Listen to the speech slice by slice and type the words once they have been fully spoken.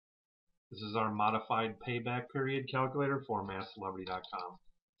This is our modified payback period calculator for masscelebrity.com.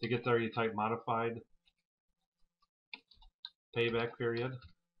 To get there, you type modified payback period.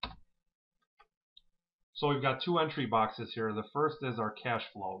 So we've got two entry boxes here. The first is our cash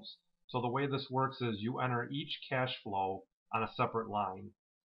flows. So the way this works is you enter each cash flow on a separate line.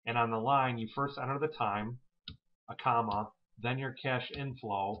 And on the line, you first enter the time, a comma, then your cash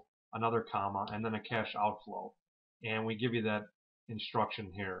inflow, another comma, and then a cash outflow. And we give you that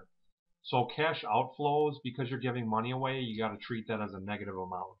instruction here. So cash outflows, because you're giving money away, you got to treat that as a negative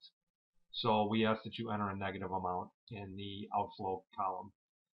amount. So we ask that you enter a negative amount in the outflow column.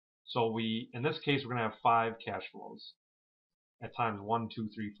 So in this case, we're going to have 5 cash flows at times 1, 2,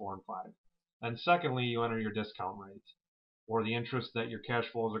 3, 4, and 5. And secondly, you enter your discount rate, or the interest that your cash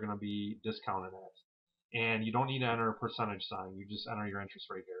flows are going to be discounted at. And you don't need to enter a percentage sign. You just enter your interest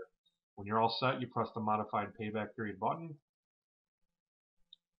rate here. When you're all set, you press the modified payback period button.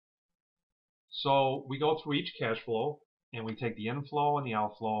 So we go through each cash flow, and we take the inflow and the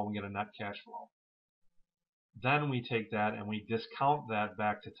outflow, and we get a net cash flow. Then we take that and we discount that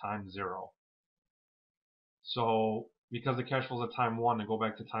back to time 0. So because the cash flow is at time 1, to go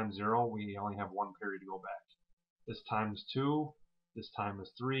back to time 0, we only have 1 period to go back. This time is 2, this time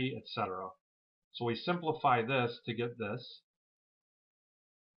is 3, etc. So we simplify this to get this,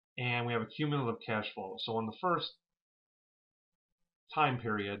 and we have a cumulative cash flow. So in the first time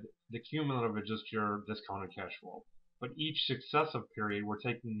period, the cumulative is just your discounted cash flow. But each successive period, we're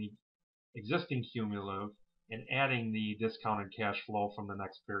taking the existing cumulative and adding the discounted cash flow from the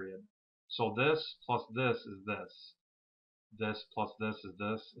next period. So this plus this is this. This plus this is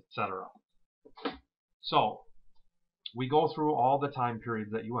this, etc. So we go through all the time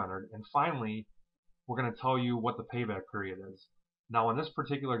periods that you entered, and finally we're going to tell you what the payback period is. Now in this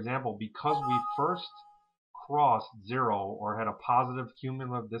particular example, because we first crossed 0 or had a positive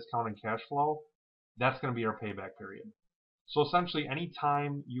cumulative discounted cash flow, that's going to be our payback period. So essentially,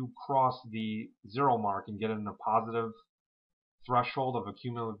 anytime you cross the 0 mark and get in a positive threshold of a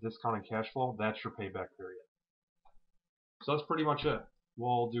cumulative discounted cash flow, that's your payback period. So that's pretty much it.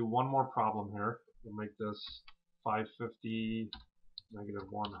 We'll do one more problem here. We'll make this 550 negative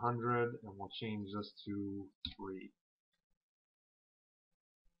 100, and we'll change this to 3.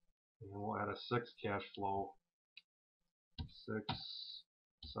 And we'll add a 6 cash flow. 6,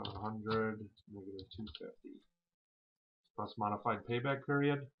 700, negative 250. Press modified payback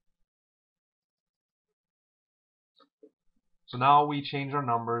period. So now we change our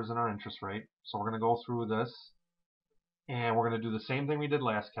numbers and our interest rate. So we're going to go through this, and we're going to do the same thing we did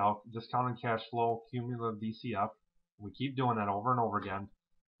last calc, discounted cash flow, cumulative DCF. We keep doing that over and over again.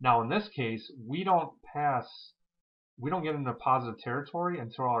 Now in this case, we don't get into positive territory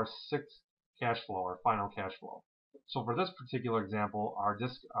until our 6th cash flow, our final cash flow. So for this particular example,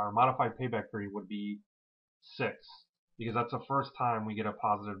 our modified payback period would be 6, because that's the first time we get a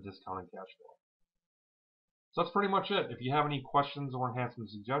positive discounted cash flow. So that's pretty much it. If you have any questions or enhancement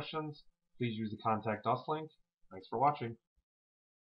suggestions, please use the Contact Us link. Thanks for watching.